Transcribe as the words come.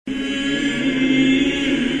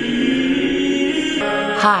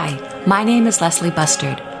Hi, my name is Leslie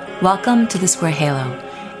Bustard. Welcome to The Square Halo,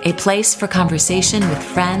 a place for conversation with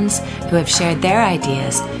friends who have shared their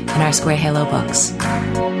ideas in our Square Halo books.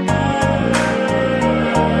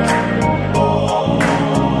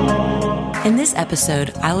 In this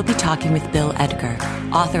episode, I will be talking with Bill Edgar,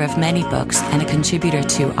 author of many books and a contributor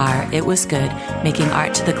to our It Was Good, Making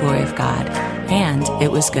Art to the Glory of God, and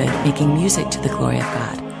It Was Good, Making Music to the Glory of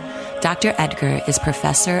God. Dr. Edgar is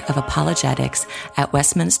professor of apologetics at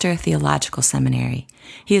Westminster Theological Seminary.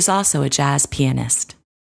 He is also a jazz pianist.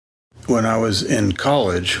 When I was in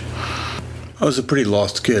college, I was a pretty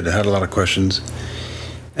lost kid. I had a lot of questions.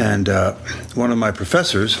 And one of my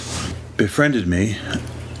professors befriended me,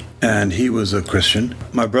 and he was a Christian.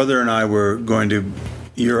 My brother and I were going to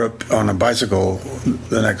Europe on a bicycle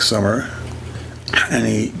the next summer, and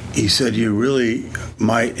he said, "You really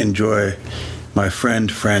might enjoy my friend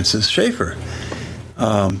Francis Schaeffer,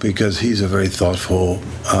 because he's a very thoughtful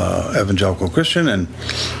evangelical Christian, and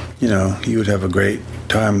you would have a great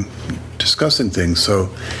time discussing things." So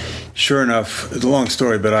sure enough, it's a long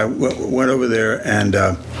story, but I went over there, and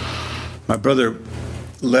my brother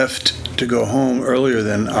left to go home earlier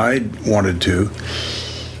than I wanted to,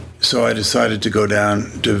 so I decided to go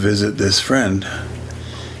down to visit this friend.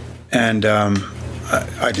 And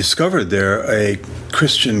I discovered there a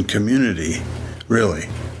Christian community, really,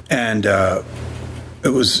 and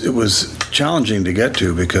it was challenging to get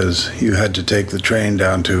to because you had to take the train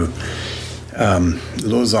down to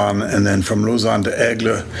Lausanne, and then from Lausanne to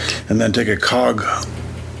Aigle, and then take a cog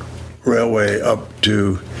railway up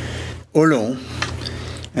to Orléans,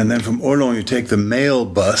 and then from Orléans you take the mail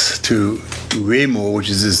bus to Remo, which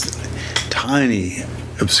is this tiny,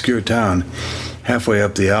 obscure town halfway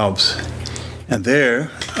up the Alps. And there,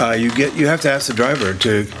 you have to ask the driver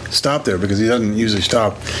to stop there because he doesn't usually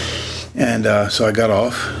stop. And so I got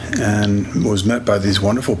off and was met by these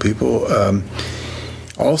wonderful people.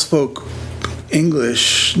 All spoke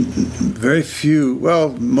English. Very few,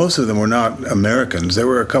 well, most of them were not Americans. There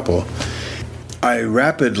were a couple. I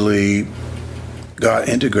rapidly got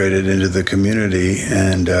integrated into the community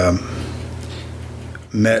and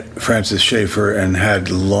met Francis Schaeffer and had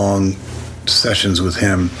long sessions with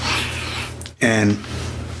him. And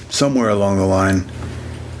somewhere along the line,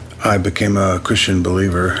 I became a Christian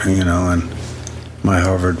believer, and my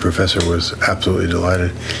Harvard professor was absolutely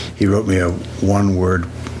delighted. He wrote me a one-word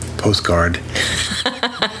postcard.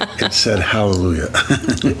 It said, "Hallelujah."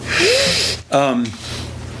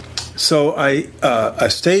 So I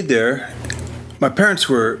stayed there. My parents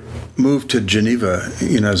were moved to Geneva,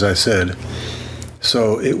 as I said,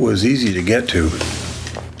 so it was easy to get to.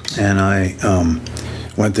 And I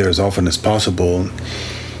went there as often as possible.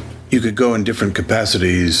 You could go in different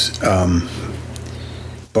capacities. My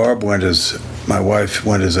wife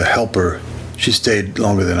went as a helper. She stayed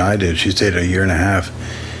longer than I did. She stayed a year and a half.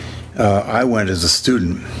 I went as a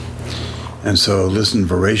student, and so listened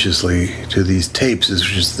voraciously to these tapes,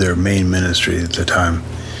 which is their main ministry at the time.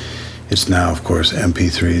 It's now, of course,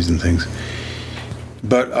 MP3s and things.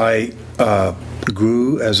 But I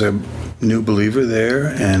grew as a new believer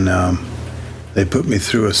there, and they put me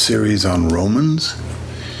through a series on Romans,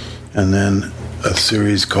 and then a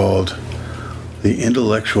series called The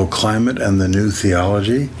Intellectual Climate and the New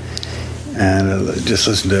Theology, and just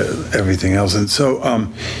listen to everything else. And so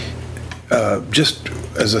just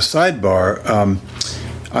as a sidebar,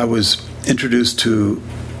 I was introduced to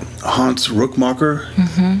Hans Ruckmacher,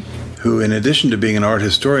 who, in addition to being an art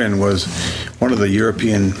historian, was one of the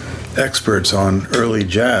European experts on early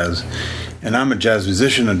jazz. And I'm a jazz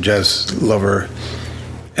musician, a jazz lover,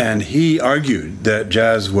 and he argued that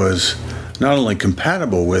jazz was not only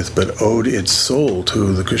compatible with, but owed its soul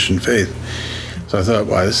to the Christian faith. So I thought,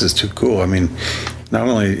 wow, this is too cool. I mean, not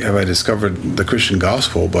only have I discovered the Christian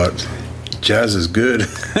gospel, but jazz is good.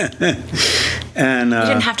 And you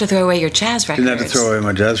didn't have to throw away your jazz records. Didn't have to throw away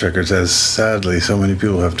my jazz records, as sadly so many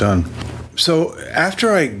people have done. So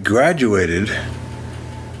after I graduated,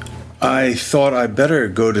 I thought I better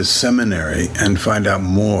go to seminary and find out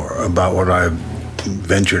more about what I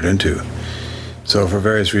ventured into. So for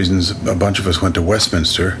various reasons, a bunch of us went to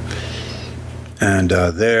Westminster, and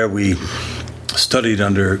there we studied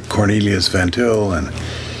under Cornelius Van Til and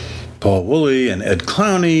Paul Woolley and Ed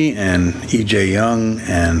Clowney and E.J. Young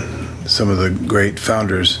and some of the great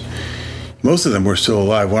founders. Most of them were still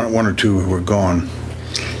alive, one or two were gone.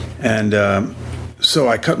 And so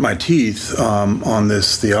I cut my teeth on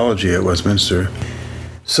this theology at Westminster.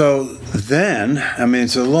 So then,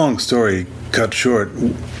 it's a long story cut short.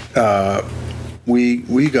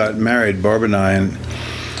 We got married, Barb and I, and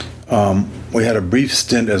we had a brief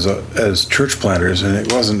stint as church planters, and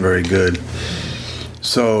it wasn't very good.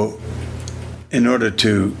 So in order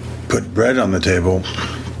to put bread on the table,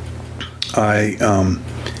 I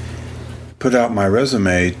put out my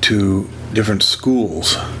resume to different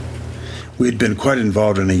schools. We'd been quite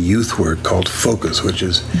involved in a youth work called Focus, which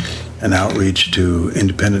is an outreach to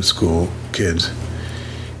independent school kids.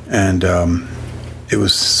 And it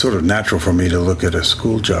was sort of natural for me to look at a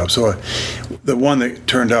school job. So the one that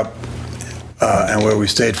turned up and where we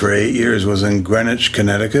stayed for 8 years was in Greenwich,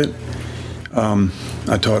 Connecticut.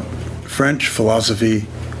 I taught French, philosophy,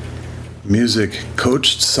 music,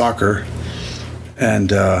 coached soccer,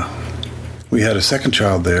 and we had a second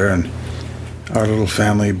child there, and our little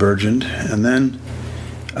family burgeoned. And then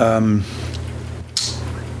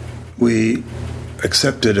we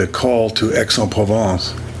accepted a call to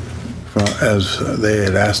Aix-en-Provence, as they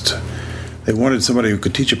had asked. They wanted somebody who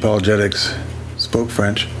could teach apologetics, spoke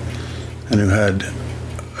French, and who had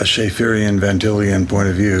a Schaefferian, Van Tillian point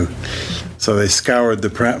of view. So they scoured the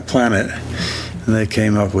planet, and they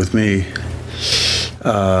came up with me.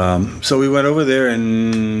 So we went over there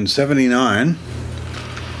in '79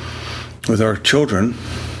 with our children.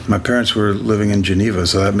 My parents were living in Geneva,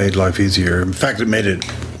 so that made life easier. In fact, it made it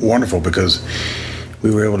wonderful because we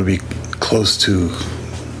were able to be close to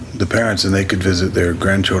the parents, and they could visit their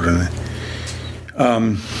grandchildren.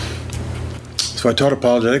 So I taught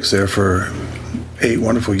apologetics there for 8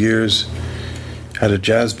 wonderful years, had a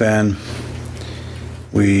jazz band.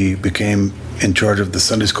 We became in charge of the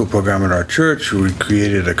Sunday school program at our church. We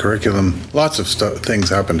created a curriculum. Lots of things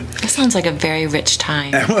happened. That sounds like a very rich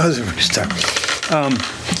time. It was a rich time.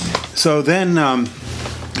 So then,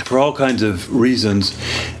 for all kinds of reasons,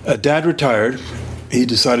 Dad retired. He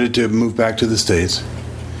decided to move back to the States.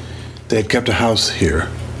 They had kept a house here.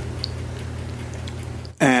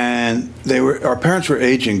 And our parents were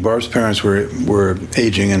aging. Barb's parents were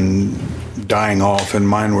aging and dying off, and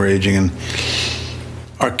mine were aging. And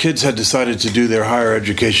our kids had decided to do their higher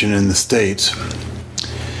education in the States.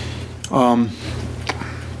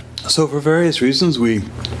 So for various reasons, we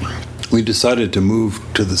decided to move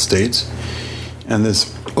to the States, and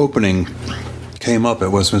this opening came up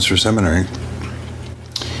at Westminster Seminary,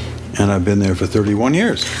 and I've been there for 31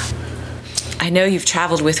 years. I know you've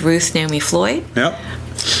traveled with Ruth Naomi Floyd. Yep.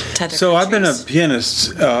 So I've been a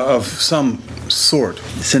pianist of some sort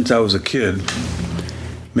since I was a kid.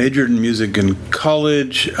 Majored in music in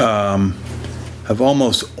college. Have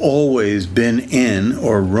almost always been in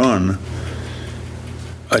or run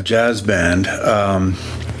a jazz band.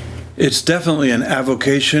 It's definitely an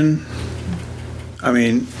avocation. I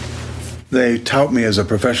mean, they tout me as a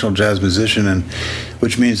professional jazz musician, and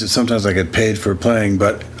which means that sometimes I get paid for playing.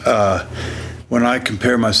 But when I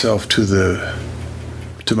compare myself to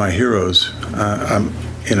my heroes, I'm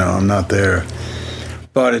not there.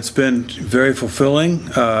 But it's been very fulfilling.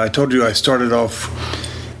 I told you I started off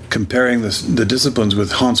comparing the disciplines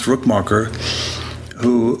with Hans Ruckmacher,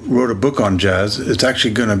 who wrote a book on jazz. It's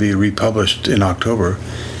actually going to be republished in October.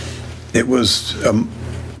 It was a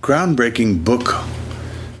groundbreaking book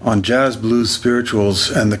on jazz, blues, spirituals,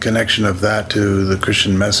 and the connection of that to the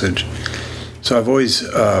Christian message. So I've always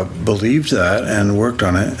believed that and worked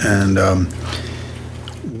on it. And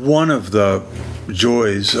one of the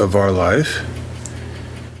joys of our life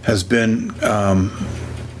has been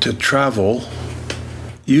to travel.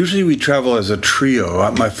 Usually we travel as a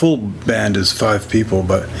trio. My full band is 5 people,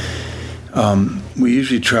 but we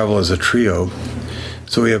usually travel as a trio.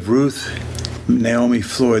 So we have Ruth Naomi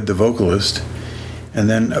Floyd, the vocalist, and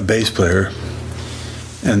then a bass player,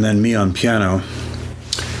 and then me on piano.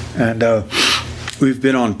 And we've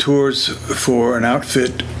been on tours for an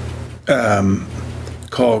outfit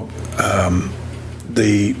called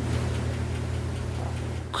the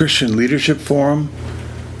Christian Leadership Forum.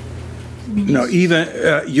 No, even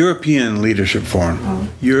European Leadership Forum.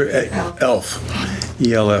 ELF.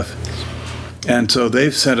 ELF. And so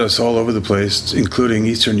they've sent us all over the place, including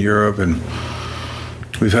Eastern Europe, and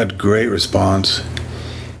we've had great response.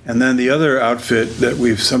 And then the other outfit that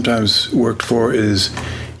we've sometimes worked for is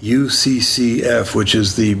UCCF, which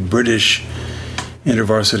is the British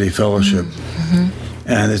InterVarsity Fellowship. Mm-hmm.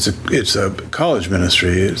 And it's a college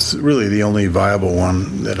ministry. It's really the only viable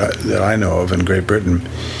one that I know of in Great Britain.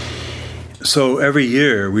 So every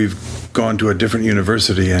year we've gone to a different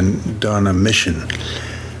university and done a mission.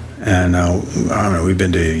 And I don't know, we've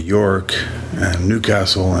been to York and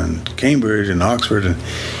Newcastle and Cambridge and Oxford. And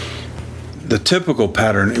the typical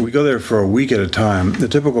pattern, we go there for a week at a time. The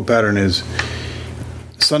typical pattern is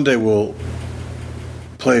Sunday we'll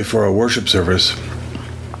play for a worship service.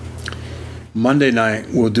 Monday night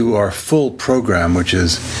we'll do our full program, which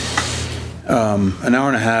is an hour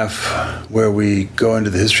and a half where we go into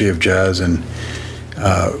the history of jazz and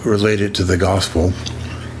related to the gospel.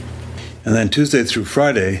 And then Tuesday through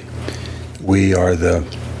Friday, we are the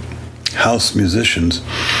house musicians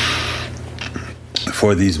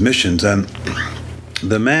for these missions. And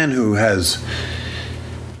the man who has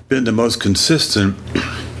been the most consistent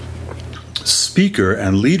speaker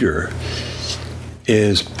and leader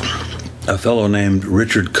is a fellow named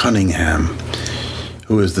Richard Cunningham,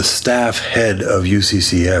 who is the staff head of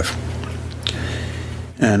UCCF.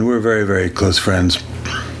 And we're very, very close friends.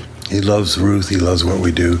 He loves Ruth. He loves what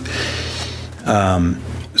we do.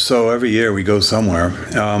 So every year we go somewhere.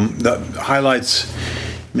 The highlights,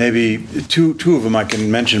 maybe two of them I can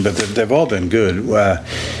mention, but they've all been good.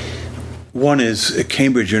 One is at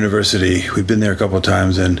Cambridge University. We've been there a couple of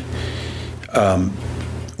times, and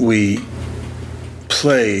we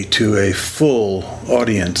play to a full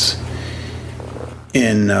audience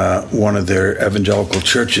in one of their evangelical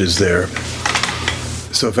churches there.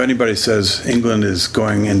 So if anybody says England is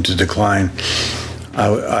going into decline,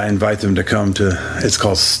 I invite them to come to, it's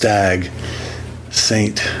called Stag,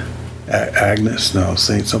 St. Agnes, no,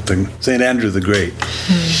 St. Andrew the Great.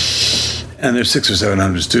 And there's 600 or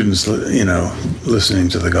 700 students, listening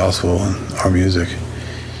to the gospel and our music.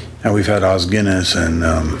 And we've had Os Guinness and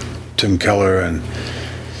Tim Keller. And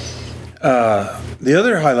the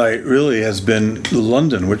other highlight really has been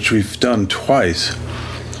London, which we've done twice.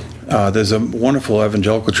 There's a wonderful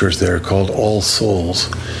evangelical church there called All Souls,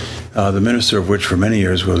 the minister of which for many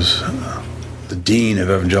years was the dean of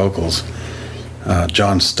evangelicals,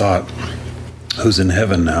 John Stott, who's in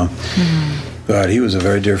heaven now. But he was a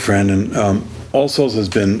very dear friend. And All Souls has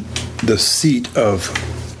been the seat of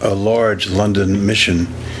a large London mission.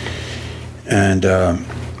 And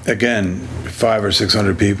again, 500 or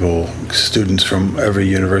 600 people, students from every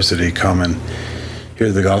university, come and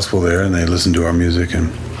hear the gospel there, and they listen to our music.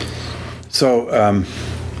 And so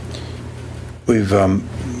we've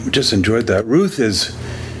just enjoyed that. Ruth is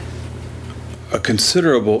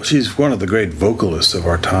she's one of the great vocalists of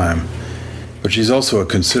our time, but she's also a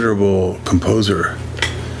considerable composer.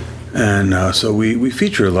 And so we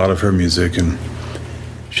feature a lot of her music, and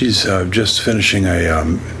she's just finishing a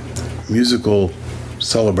musical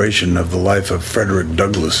celebration of the life of Frederick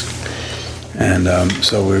Douglass. And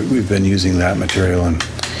so we've been using that material. And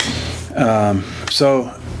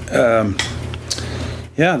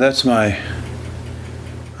that's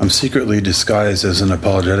I'm secretly disguised as an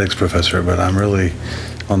apologetics professor, but I'm really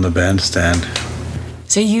on the bandstand.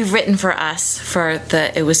 So you've written for us for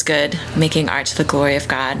It Was Good, Making Art to the Glory of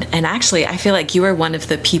God. And actually, I feel like you were one of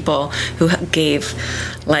the people who gave,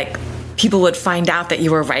 people would find out that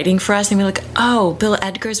you were writing for us and be like, oh, Bill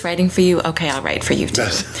Edgar's writing for you. Okay, I'll write for you too.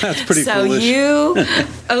 That's pretty so foolish. So you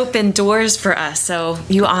opened doors for us. So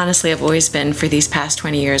you honestly have always been, for these past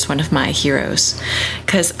 20 years, one of my heroes.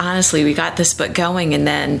 Because honestly, we got this book going, and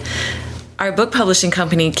then our book publishing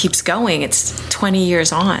company keeps going. It's 20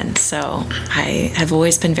 years on. So I have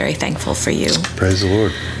always been very thankful for you. Praise the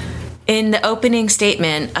Lord. In the opening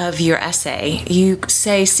statement of your essay, you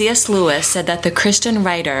say C.S. Lewis said that the Christian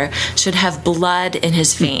writer should have blood in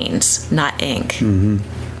his veins, not ink. Mm-hmm.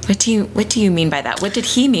 What do you mean by that? What did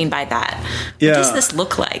he mean by that? Yeah. What does this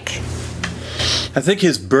look like? I think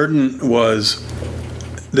his burden was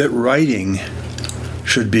that writing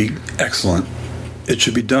should be excellent. It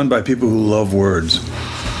should be done by people who love words.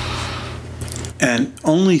 And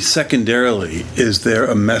only secondarily is there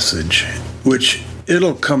a message, which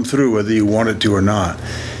it'll come through whether you want it to or not.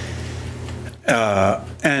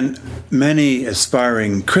 And many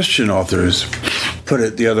aspiring Christian authors put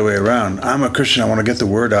it the other way around. I'm a Christian, I want to get the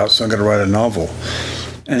word out, so I'm going to write a novel.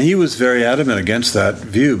 And he was very adamant against that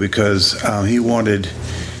view because he wanted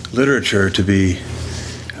literature to be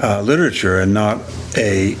literature and not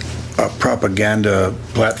a propaganda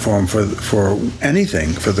platform for anything,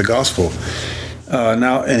 for the gospel.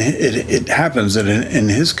 Now, and it happens that in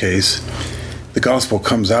his case, the gospel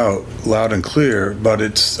comes out loud and clear, but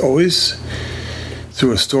it's always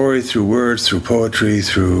through a story, through words, through poetry,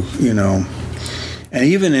 through, and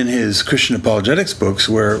even in his Christian apologetics books,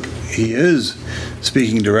 where he is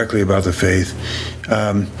speaking directly about the faith,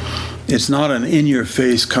 it's not an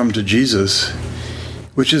in-your-face come to Jesus,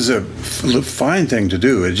 which is a fine thing to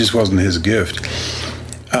do. It just wasn't his gift.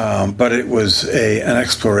 But it was an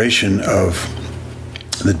exploration of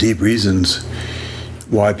the deep reasons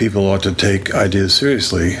why people ought to take ideas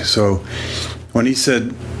seriously. So when he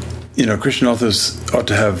said, Christian authors ought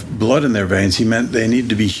to have blood in their veins, he meant they need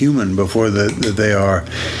to be human before that they are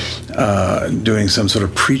doing some sort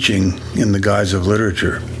of preaching in the guise of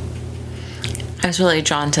literature. I was really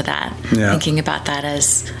drawn to that, thinking about that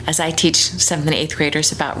as I teach 7th and 8th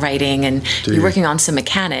graders about writing, and you're working on some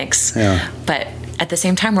mechanics, but at the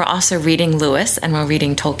same time, we're also reading Lewis and we're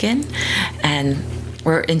reading Tolkien, and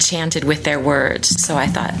we're enchanted with their words. So I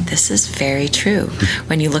thought, this is very true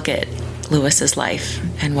when you look at Lewis's life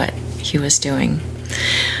and what he was doing.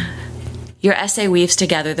 Your essay weaves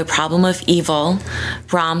together the problem of evil,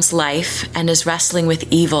 Brahms' life, and his wrestling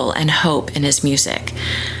with evil and hope in his music.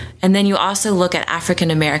 And then you also look at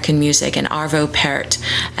African-American music and Arvo Pärt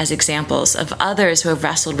as examples of others who have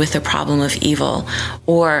wrestled with the problem of evil,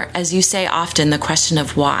 or, as you say often, the question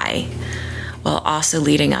of why, while also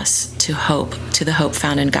leading us to hope, to the hope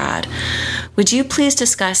found in God. Would you please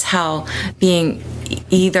discuss how being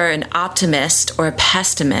either an optimist or a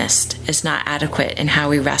pessimist is not adequate in how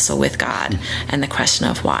we wrestle with God and the question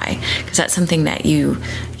of why? Because that's something that you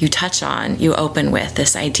touch on, you open with,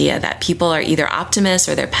 this idea that people are either optimists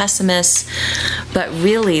or they're pessimists, but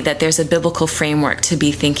really that there's a biblical framework to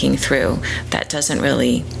be thinking through that doesn't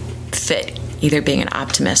really fit either being an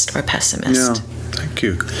optimist or pessimist. Yeah, thank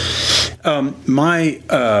you. My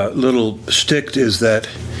little shtick is that,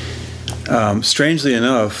 strangely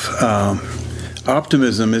enough,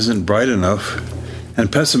 optimism isn't bright enough,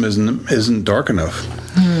 and pessimism isn't dark enough.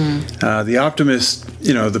 The optimist,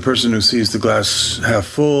 the person who sees the glass half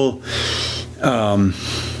full,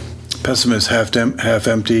 pessimist half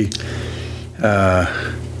empty.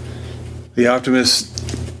 The optimist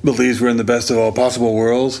believes we're in the best of all possible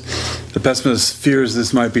worlds. The pessimist fears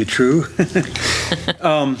this might be true.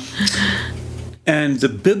 And the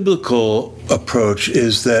biblical approach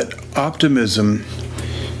is that optimism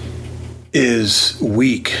is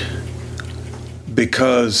weak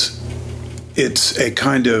because it's a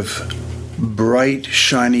kind of bright,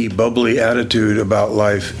 shiny, bubbly attitude about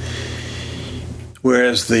life,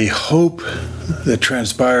 whereas the hope that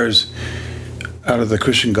transpires out of the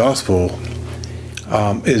Christian gospel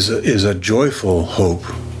is a joyful hope,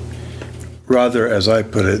 rather, as I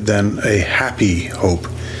put it, than a happy hope.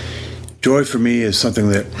 Joy for me is something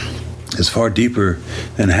that is far deeper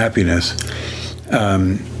than happiness.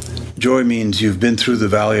 Joy means you've been through the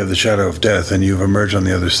valley of the shadow of death and you've emerged on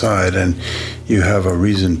the other side and you have a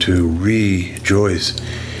reason to rejoice.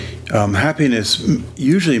 Happiness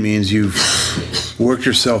usually means you've worked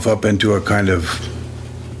yourself up into a kind of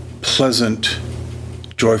pleasant,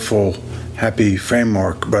 joyful, happy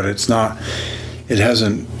framework, but it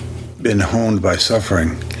hasn't been honed by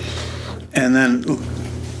suffering. And then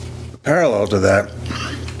parallel to that,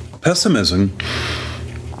 pessimism,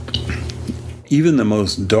 even the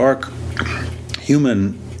most dark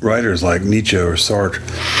human writers like Nietzsche or Sartre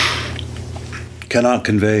cannot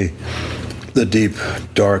convey the deep,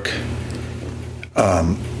 dark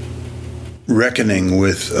reckoning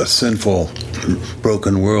with a sinful,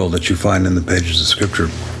 broken world that you find in the pages of Scripture.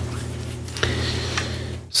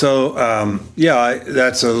 So,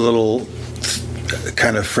 that's a little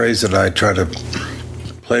kind of phrase that I try to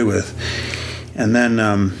play with. And then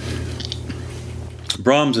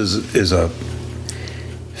Brahms is a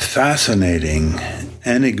fascinating,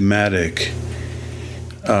 enigmatic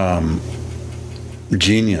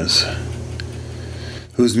genius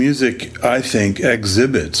whose music, I think,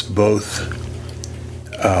 exhibits both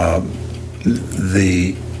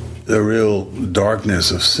the real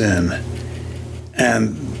darkness of sin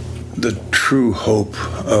and the true hope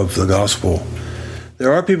of the gospel.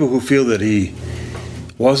 There are people who feel that he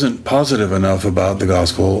wasn't positive enough about the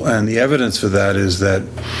gospel, and the evidence for that is that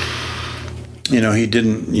he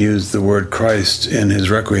didn't use the word Christ in his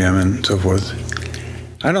Requiem and so forth.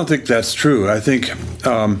 I don't think that's true. I think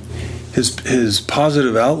his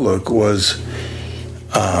positive outlook was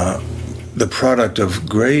the product of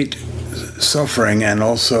great suffering and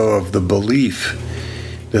also of the belief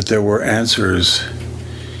that there were answers.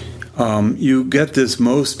 You get this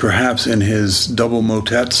most perhaps in his double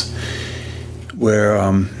motets, where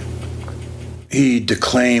he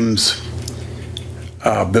declaims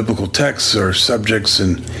biblical texts or subjects,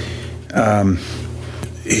 and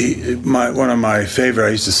one of my favorite,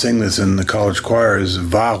 I used to sing this in the college choir, is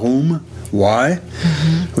Warum, why,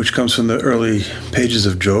 which comes from the early pages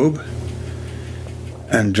of Job.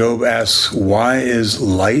 And Job asks, why is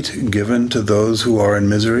light given to those who are in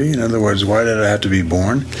misery? In other words, why did I have to be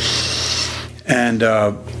born? And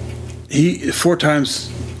he 4 times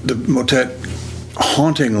the motet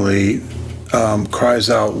hauntingly cries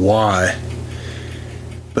out why,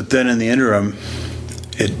 but then in the interim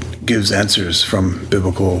it gives answers from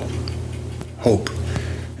biblical hope.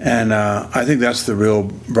 And I think that's the real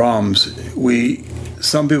Brahms.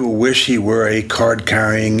 Some people wish he were a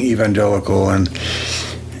card-carrying evangelical, and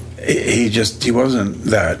he wasn't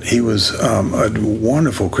that. He was a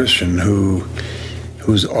wonderful Christian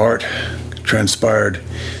whose art transpired.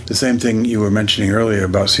 The same thing you were mentioning earlier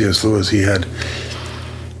about C.S. Lewis. He had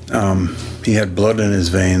blood in his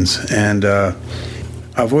veins, and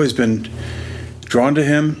I've always been drawn to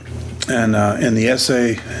him. And in the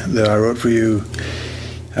essay that I wrote for you,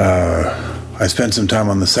 I spent some time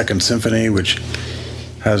on the Second Symphony, which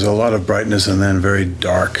has a lot of brightness and then very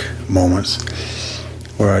dark moments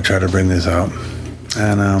where I try to bring this out.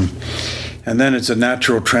 And then it's a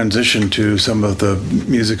natural transition to some of the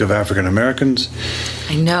music of African Americans.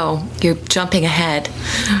 I know. You're jumping ahead.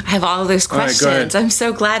 I have all of those questions. All right, I'm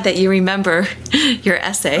so glad that you remember your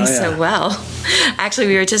essay so well. Actually,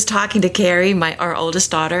 we were just talking to Carrie, our oldest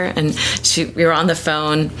daughter, and we were on the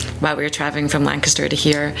phone while we were traveling from Lancaster to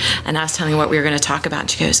here, and I was telling her what we were going to talk about.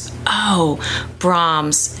 And she goes, "Oh,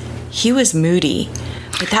 Brahms, he was moody.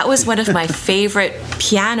 But that was one of my favorite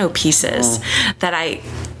piano pieces that I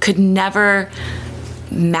could never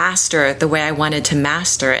master the way I wanted to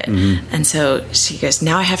master it." And so she goes,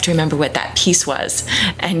 "Now I have to remember what that piece was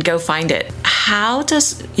and go find it." How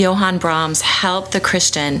does Johann Brahms help the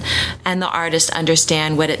Christian and the artist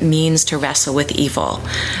understand what it means to wrestle with evil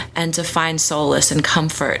and to find solace and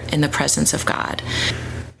comfort in the presence of God?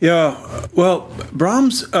 Yeah, well,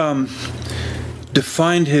 Brahms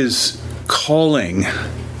defined his calling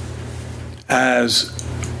as,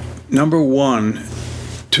 number one,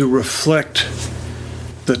 to reflect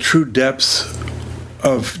the true depths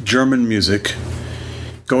of German music,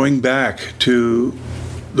 going back to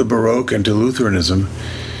the Baroque and to Lutheranism.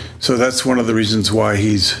 So that's one of the reasons why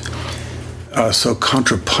he's so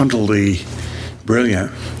contrapuntally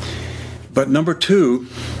brilliant. But number two,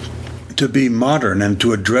 to be modern and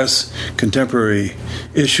to address contemporary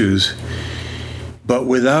issues, but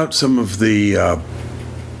without some of the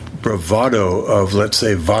bravado of, let's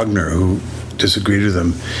say, Wagner, who disagreed with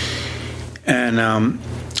him. And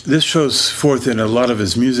this shows forth in a lot of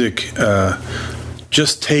his music.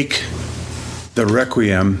 Just take the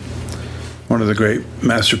Requiem, one of the great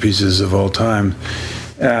masterpieces of all time.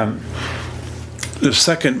 The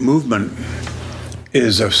second movement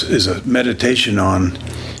is a meditation on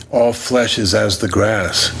all flesh is as the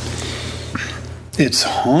grass. It's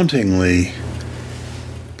hauntingly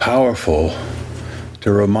powerful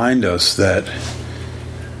to remind us that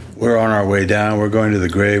we're on our way down, we're going to the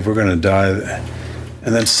grave, we're going to die.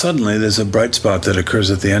 And then suddenly there's a bright spot that occurs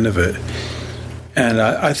at the end of it. And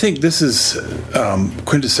I think this is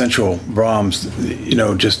quintessential Brahms,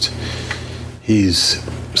 he's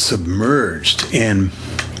submerged in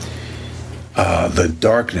the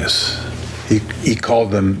darkness. He called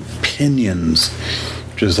them pinions,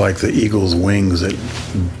 which is like the eagle's wings that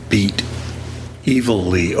beat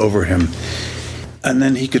evilly over him. And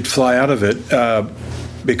then he could fly out of it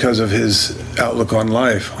because of his outlook on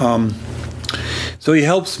life. So he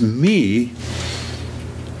helps me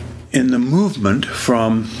in the movement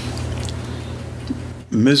from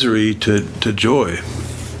misery to joy.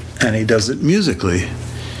 And he does it musically.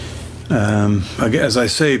 As I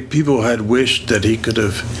say, people had wished that he could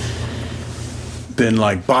have been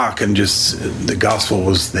like Bach and just the gospel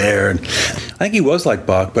was there. And I think he was like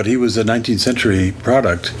Bach, but he was a 19th century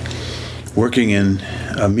product working in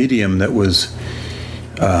a medium that was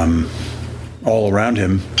all around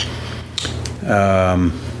him.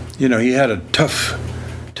 He had a tough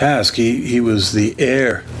task. He was the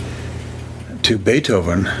heir to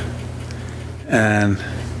Beethoven, and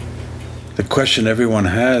the question everyone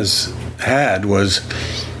had was,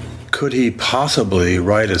 could he possibly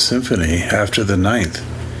write a symphony after the ninth?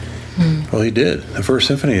 Well, he did. The first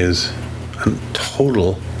symphony is a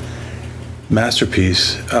total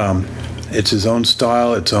masterpiece. It's his own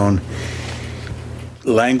style, its own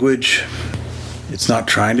language. It's not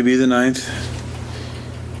trying to be the ninth,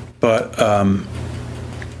 but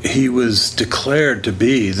he was declared to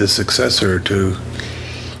be the successor to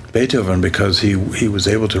Beethoven because he was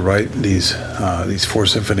able to write these four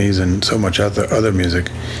symphonies and so much other music.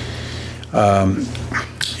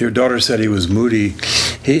 Your daughter said he was moody.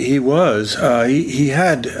 He was. He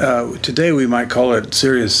had, today we might call it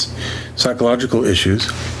serious psychological issues.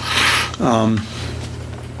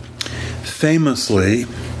 Famously,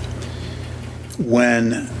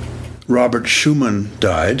 when Robert Schumann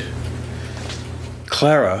died,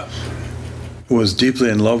 Clara was deeply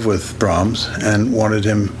in love with Brahms and wanted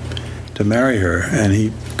him to marry her, and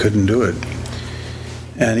he couldn't do it.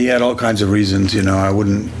 And he had all kinds of reasons, I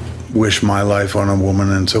wouldn't wish my life on a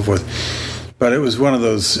woman and so forth. But it was one of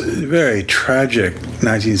those very tragic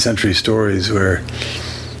 19th century stories where,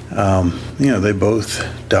 they both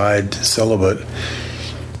died celibate.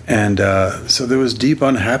 And so there was deep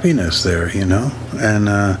unhappiness there,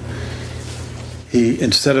 and he,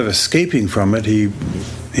 instead of escaping from it, he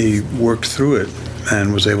he worked through it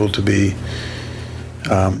and was able to be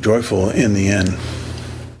joyful in the end.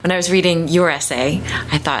 When I was reading your essay,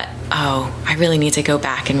 I thought, I really need to go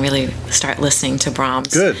back and really start listening to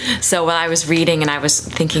Brahms. Good. So while I was reading and I was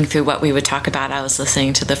thinking through what we would talk about, I was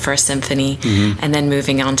listening to the First Symphony and then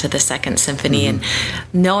moving on to the Second Symphony and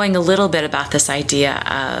knowing a little bit about this idea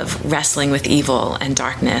of wrestling with evil and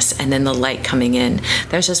darkness and then the light coming in.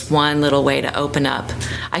 There's just one little way to open up.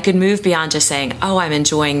 I could move beyond just saying, I'm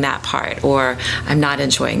enjoying that part, or I'm not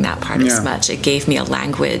enjoying that part as much. It gave me a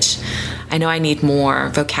language. I know I need more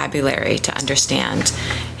vocabulary to understand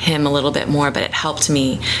him a little bit more, but it helped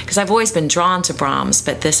me because I've always been drawn to Brahms,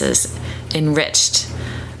 but this has enriched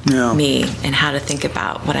me in how to think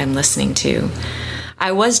about what I'm listening to.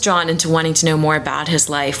 I was drawn into wanting to know more about his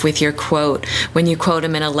life with your quote, when you quote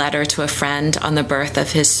him in a letter to a friend on the birth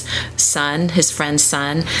of his son, his friend's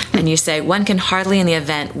son, and you say, one can hardly in the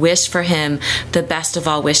event wish for him the best of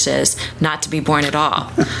all wishes, not to be born at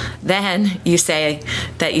all. Then you say,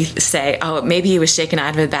 maybe he was shaken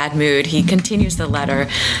out of a bad mood. He continues the letter,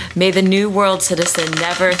 may the New World citizen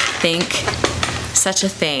never think such a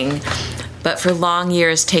thing, but for long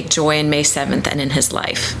years take joy in May 7th and in his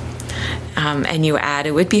life. And you add,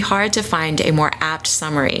 it would be hard to find a more apt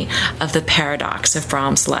summary of the paradox of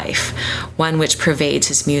Brahms' life, one which pervades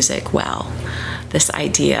his music well. This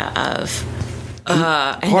idea of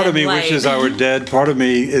part of me wishes I were dead. Part of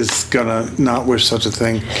me is gonna not wish such a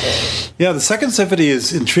thing. Yeah, the Second Symphony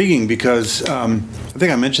is intriguing because I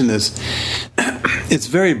think I mentioned this. It's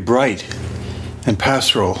very bright and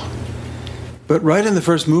pastoral, but right in the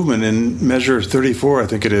first movement, in measure 34, I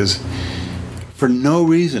think it is, for no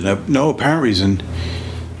reason, no apparent reason,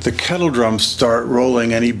 the kettle drums start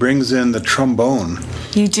rolling and he brings in the trombone.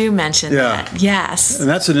 You do mention that, yes. And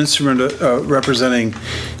that's an instrument representing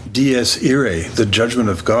Dies Irae, the judgment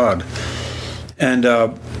of God. And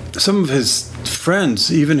some of his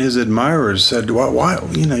friends, even his admirers, said, why,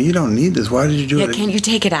 you don't need this. Why did you do it? Yeah, can't you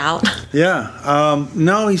take it out? Yeah.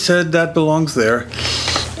 No, he said, that belongs there.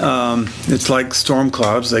 It's like storm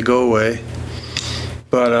clouds. They go away.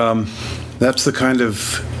 But that's the kind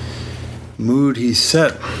of mood he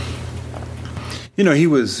set. He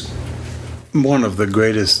was one of the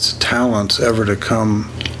greatest talents ever to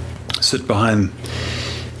come sit behind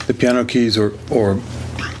the piano keys or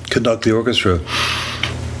conduct the orchestra.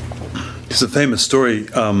 It's a famous story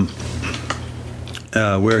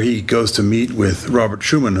where he goes to meet with Robert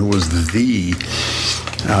Schumann, who was the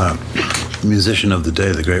musician of the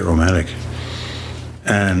day, the great romantic.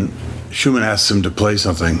 And Schumann asks him to play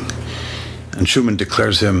something. And Schumann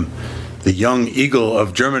declares him the young eagle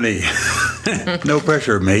of Germany. No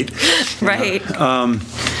pressure, mate. Right.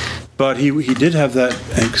 But he did have that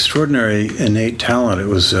extraordinary innate talent. It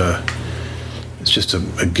was it's just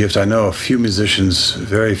a gift. I know a few musicians,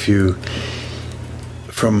 very few,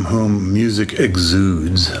 from whom music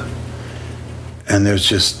exudes. And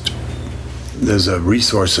there's a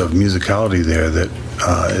resource of musicality there that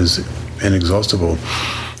is inexhaustible.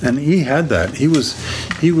 And he had that. He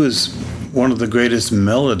was one of the greatest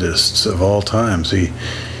melodists of all times. He,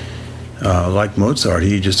 like Mozart,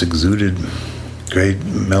 he just exuded great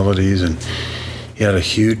melodies, and he had a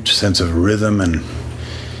huge sense of rhythm, and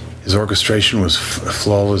his orchestration was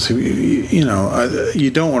flawless. You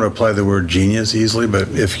don't want to apply the word genius easily, but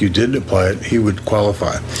if you did apply it, he would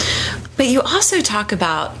qualify. But you also talk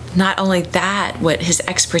about not only that, what his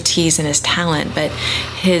expertise and his talent, but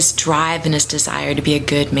his drive and his desire to be a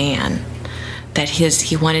good man. That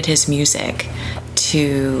he wanted his music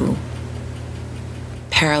to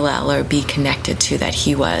parallel or be connected to that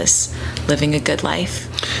he was living a good life.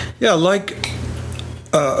 Yeah, like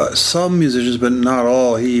some musicians, but not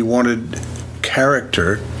all, he wanted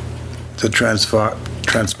character to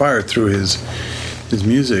transpire through his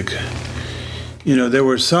music. There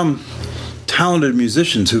were some talented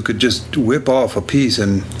musicians who could just whip off a piece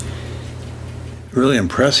and really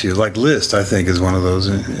impress you. Like Liszt, I think, is one of those.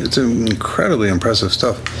 It's incredibly impressive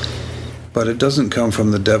stuff. But it doesn't come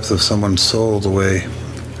from the depth of someone's soul the way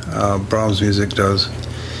Brahms' music does.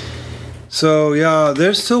 So, yeah,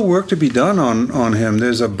 there's still work to be done on him.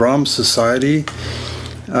 There's a Brahms Society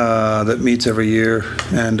that meets every year,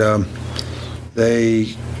 and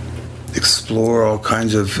they explore all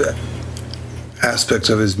kinds of aspects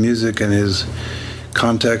of his music and his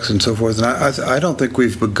context and so forth. And I don't think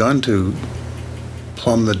we've begun to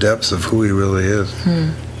plumb the depths of who he really is,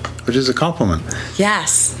 which is a compliment.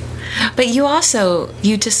 Yes. But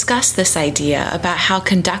you discuss this idea about how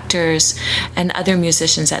conductors and other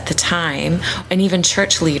musicians at the time, and even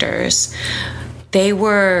church leaders, they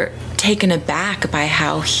were taken aback by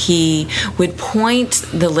how he would point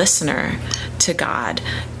the listener to God,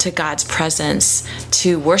 to God's presence,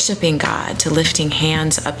 to worshiping God, to lifting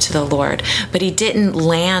hands up to the Lord. But he didn't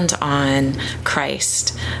land on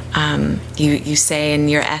Christ. You say in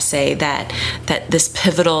your essay that this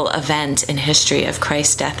pivotal event in history of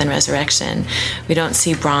Christ's death and resurrection, we don't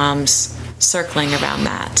see Brahms circling around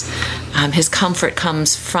that. His comfort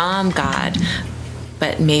comes from God,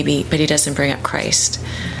 but he doesn't bring up Christ.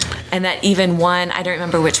 And that even I don't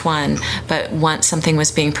remember which one, but once something was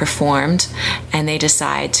being performed and they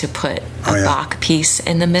decide to put a Bach piece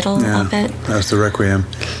in the middle of it. That's the Requiem.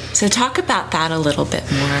 So talk about that a little bit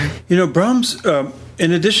more. Brahms,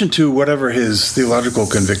 in addition to whatever his theological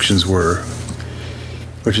convictions were,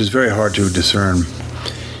 which is very hard to discern,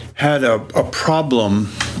 had a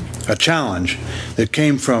problem, a challenge that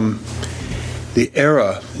came from the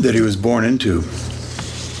era that he was born into.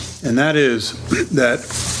 And that is that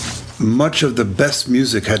much of the best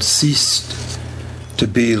music had ceased to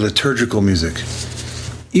be liturgical music.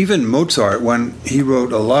 Even Mozart, when he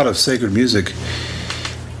wrote a lot of sacred music,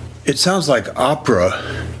 it sounds like opera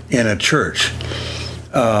in a church.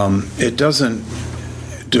 It doesn't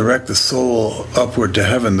direct the soul upward to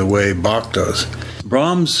heaven the way Bach does.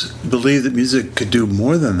 Brahms believed that music could do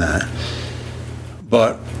more than that,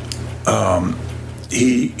 but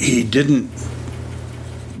he didn't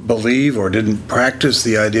believe or didn't practice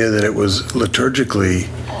the idea that it was liturgically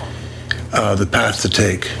the path to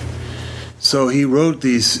take. So he wrote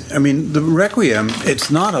these. The Requiem, it's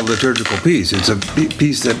not a liturgical piece. It's a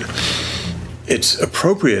piece that it's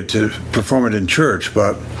appropriate to perform it in church,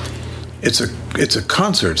 but it's a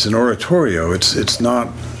concert. It's an oratorio. It's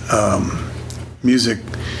not music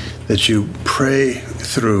that you pray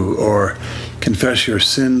through or confess your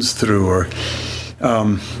sins through,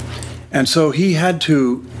 and so he had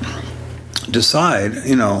to decide,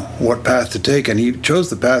 what path to take, and he chose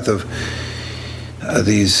the path of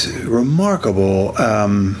these remarkable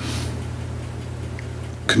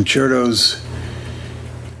concertos,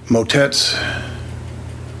 motets,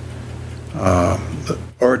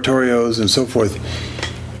 oratorios, and so forth.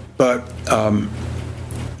 But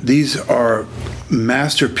these are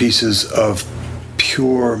masterpieces of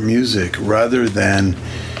pure music rather than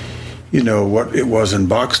what it was in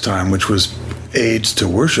Bach's time, which was aids to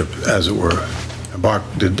worship, as it were. Bach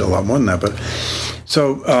did a lot more than that. But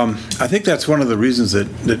so I think that's one of the reasons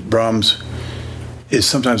that Brahms is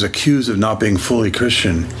sometimes accused of not being fully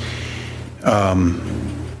Christian.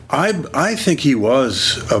 I think he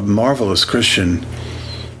was a marvelous Christian,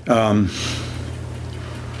 but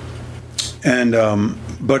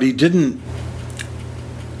he didn't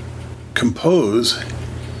compose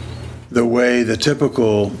the way the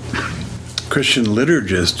typical Christian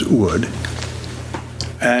liturgist would,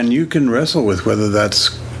 and you can wrestle with whether that's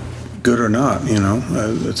good or not.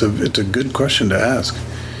 It's a good question to ask.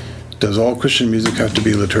 Does all Christian music have to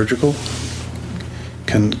be liturgical?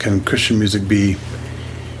 Can Christian music be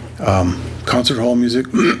concert hall music,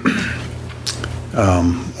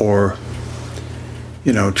 or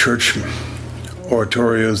church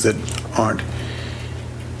oratorios that aren't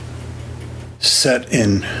set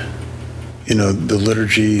in the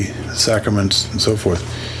liturgy, sacraments, and so forth?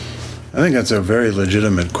 I think that's a very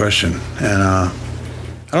legitimate question, and I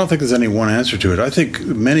don't think there's any one answer to it. I think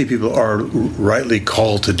many people are rightly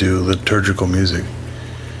called to do liturgical music.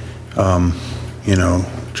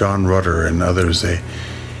 John Rutter and others,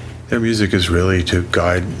 their music is really to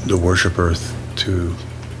guide the worshiper to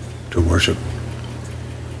worship.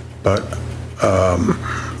 But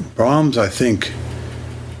Brahms, I think,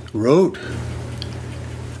 wrote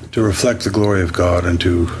to reflect the glory of God and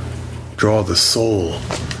to draw the soul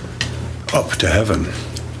up to heaven,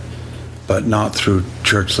 but not through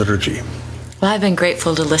church liturgy. Well, I've been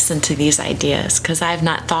grateful to listen to these ideas because I've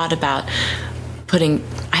not thought about I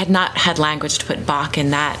had not had language to put Bach in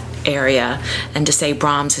that area and to say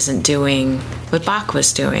Brahms isn't doing what Bach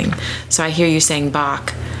was doing. So I hear you saying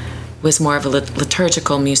Bach was more of a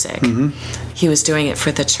liturgical music. Mm-hmm. He was doing it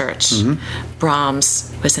for the church. Mm-hmm.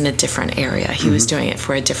 Brahms was in a different area. He was doing it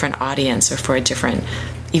for a different audience or for a different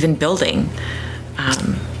even building,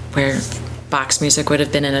 where Bach's music would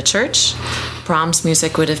have been in a church. Brahms'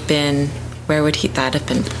 music would have been, where would that have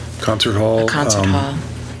been? Concert hall. A concert hall.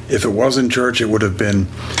 If it was in church, it would have been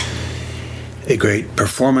a great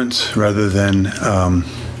performance rather than, an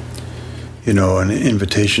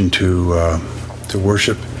invitation to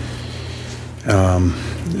worship.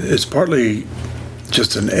 It's partly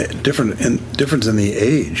just a difference in the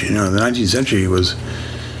age. The 19th century was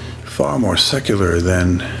far more secular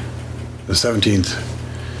than the 17th,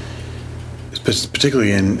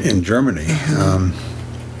 particularly in Germany.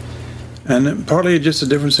 And partly just a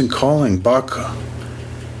difference in calling. Bach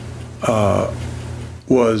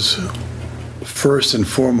was first and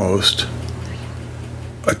foremost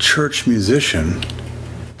a church musician.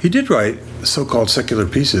 He did write so-called secular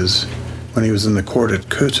pieces when he was in the court at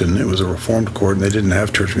Köthen. It was a reformed court, and they didn't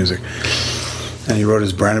have church music. And he wrote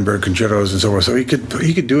his Brandenburg concertos and so forth. So he could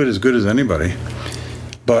do it as good as anybody.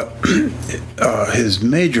 But his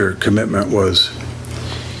major commitment was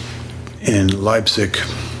in Leipzig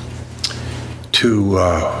to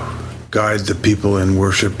guide the people in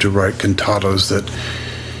worship, to write cantatas that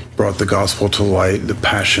brought the gospel to light, the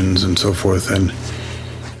passions and so forth. And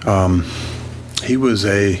he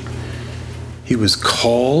was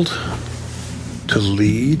called to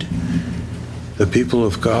lead the people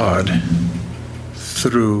of God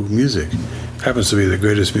through music. Happens to be the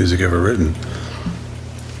greatest music ever written.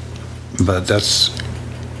 But that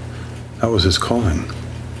was his calling.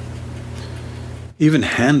 Even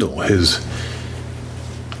Handel, his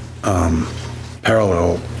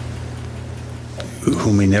parallel,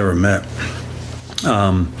 whom he never met,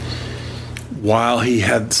 while he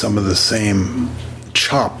had some of the same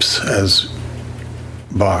chops as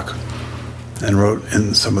Bach and wrote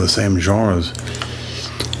in some of the same genres,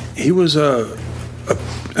 he was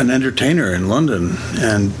an entertainer in London,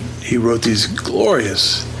 and he wrote these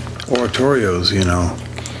glorious oratorios,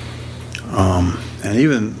 and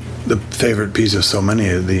even the favorite piece of so many,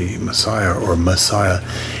 the Messiah.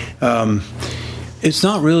 It's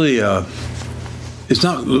not really, it's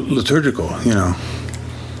not liturgical,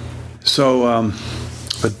 So,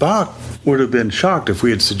 but Bach would have been shocked if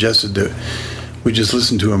we had suggested that we just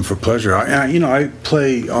listen to him for pleasure. I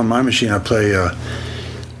play on my machine. I play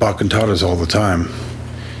Bach cantatas all the time.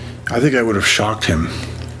 I think I would have shocked him.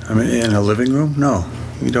 I mean, in a living room? No,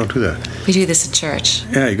 you don't do that. We do this at church.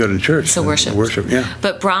 Yeah, you go to church. So worship. Worship, yeah.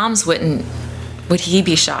 But Brahms would he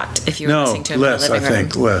be shocked if you were listening to him in the living room?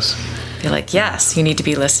 No, less. Be like, yes, you need to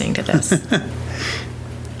be listening to this. Of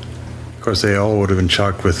course, they all would have been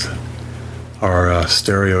shocked with our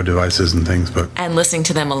stereo devices and things, and listening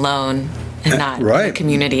to them alone and not in a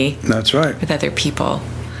community. That's right. With other people.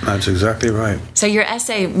 That's exactly right. So your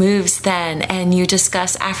essay moves then, and you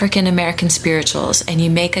discuss African American spirituals, and you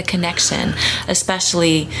make a connection,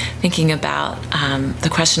 especially thinking about the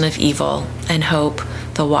question of evil and hope,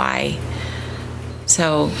 the why.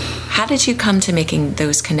 So how did you come to making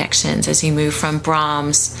those connections as you move from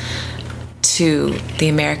Brahms to the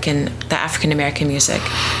African American music?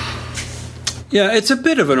 Yeah, it's a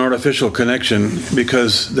bit of an artificial connection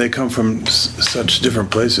because they come from such different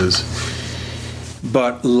places.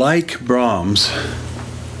 But like Brahms,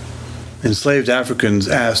 enslaved Africans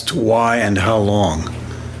asked why and how long.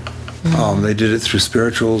 Mm-hmm. They did it through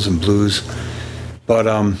spirituals and blues, but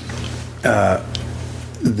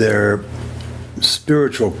their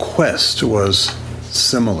spiritual quest was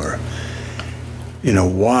similar.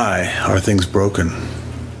 Why are things broken?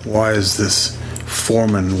 Why is this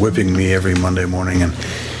foreman whipping me every Monday morning?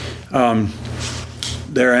 And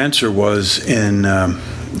their answer was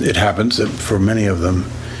it happens that for many of them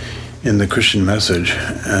in the Christian message,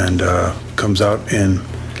 and comes out in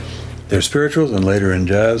their spirituals and later in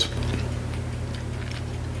jazz.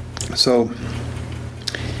 So,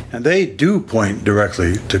 and they do point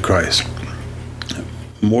directly to Christ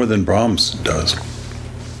more than Brahms does.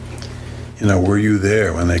 Were you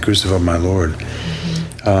there when they crucified my Lord?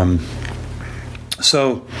 Mm-hmm.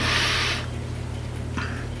 So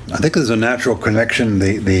I think there's a natural connection.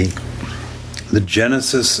 The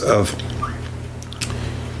genesis of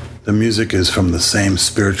the music is from the same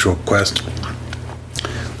spiritual quest.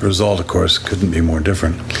 The result, of course, couldn't be more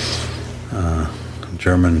different.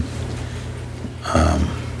 German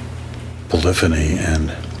polyphony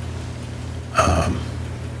and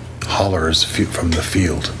hollers from the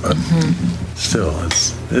field, but still,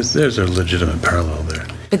 there's a legitimate parallel there.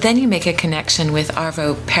 But then you make a connection with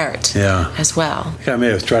Arvo Pärt as well. Yeah, I may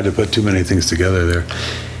have tried to put too many things together there.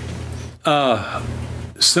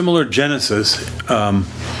 Similar genesis, from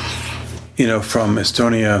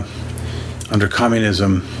Estonia under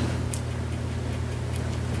communism,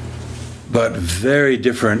 but very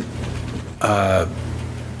different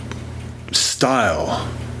style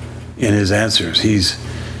in his answers. He's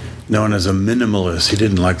known as a minimalist. He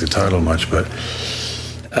didn't like the title much, but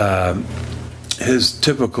his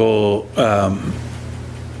typical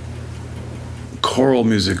choral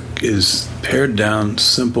music is pared down,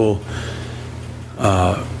 simple,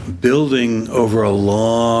 building over a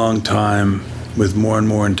long time with more and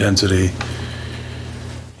more intensity,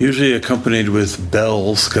 usually accompanied with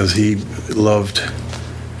bells, because he loved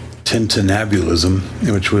tintinnabulism,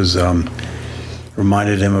 which was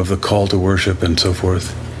reminded him of the call to worship and so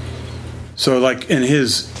forth. So like in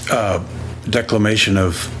his declamation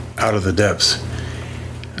of out of the depths.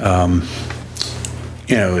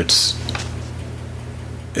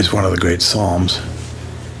 It's one of the great Psalms.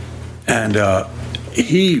 And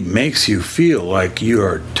he makes you feel like you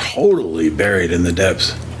are totally buried in the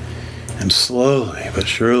depths. And slowly but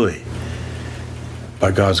surely,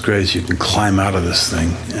 by God's grace, you can climb out of this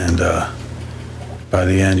thing. And by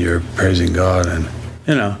the end, you're praising God. And,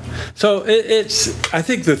 so I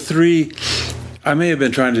think the three, I may have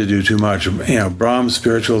been trying to do too much, Brahms,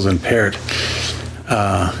 spirituals, and Pärt.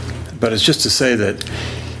 But it's just to say that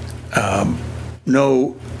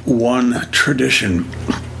no one tradition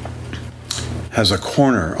has a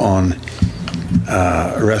corner on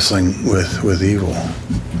wrestling with evil.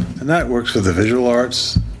 And that works for the visual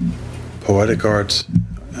arts, poetic arts,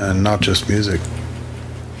 and not just music.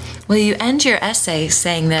 Well, you end your essay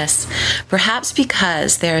saying this: perhaps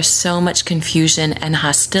because there is so much confusion and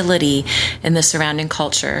hostility in the surrounding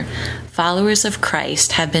culture, followers of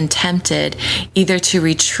Christ have been tempted either to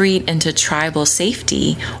retreat into tribal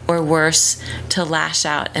safety or worse, to lash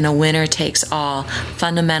out in a winner-takes-all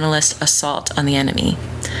fundamentalist assault on the enemy.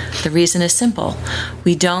 The reason is simple.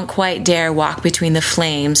 We don't quite dare walk between the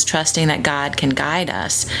flames, trusting that God can guide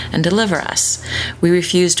us and deliver us. We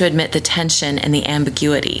refuse to admit the tension and the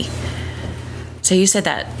ambiguity. So you said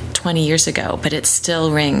that 20 years ago, but it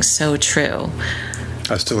still rings so true.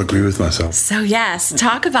 I still agree with myself. So yes,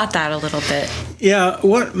 talk about that a little bit. Yeah,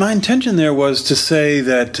 what my intention there was to say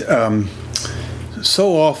that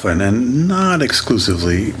so often, and not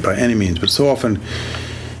exclusively by any means, but so often,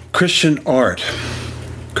 Christian art,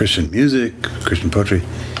 Christian music, Christian poetry,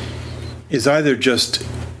 is either just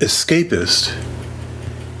escapist,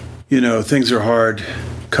 things are hard,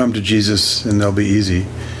 come to Jesus and they'll be easy,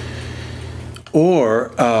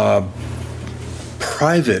 or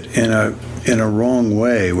private in a wrong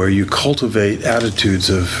way, where you cultivate attitudes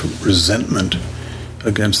of resentment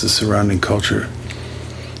against the surrounding culture.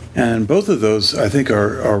 And both of those, I think,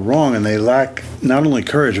 are wrong, and they lack not only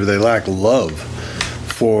courage, but they lack love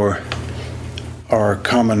for our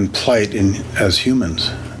common plight as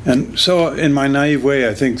humans. And so, in my naive way,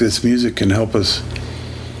 I think this music can help us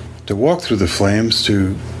to walk through the flames,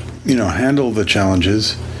 to, handle the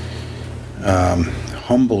challenges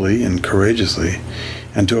humbly and courageously,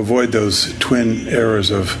 and to avoid those twin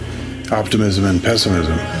errors of optimism and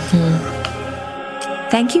pessimism.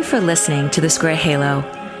 Thank you for listening to The Square Halo.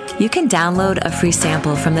 You can download a free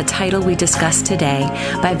sample from the title we discussed today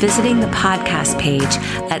by visiting the podcast page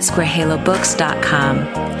at squarehalobooks.com.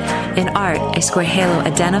 In art, a Square Halo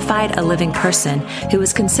identified a living person who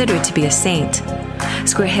was considered to be a saint.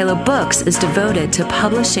 Square Halo Books is devoted to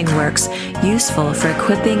publishing works useful for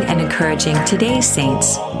equipping and encouraging today's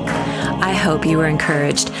saints. I hope you were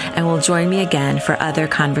encouraged and will join me again for other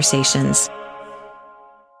conversations.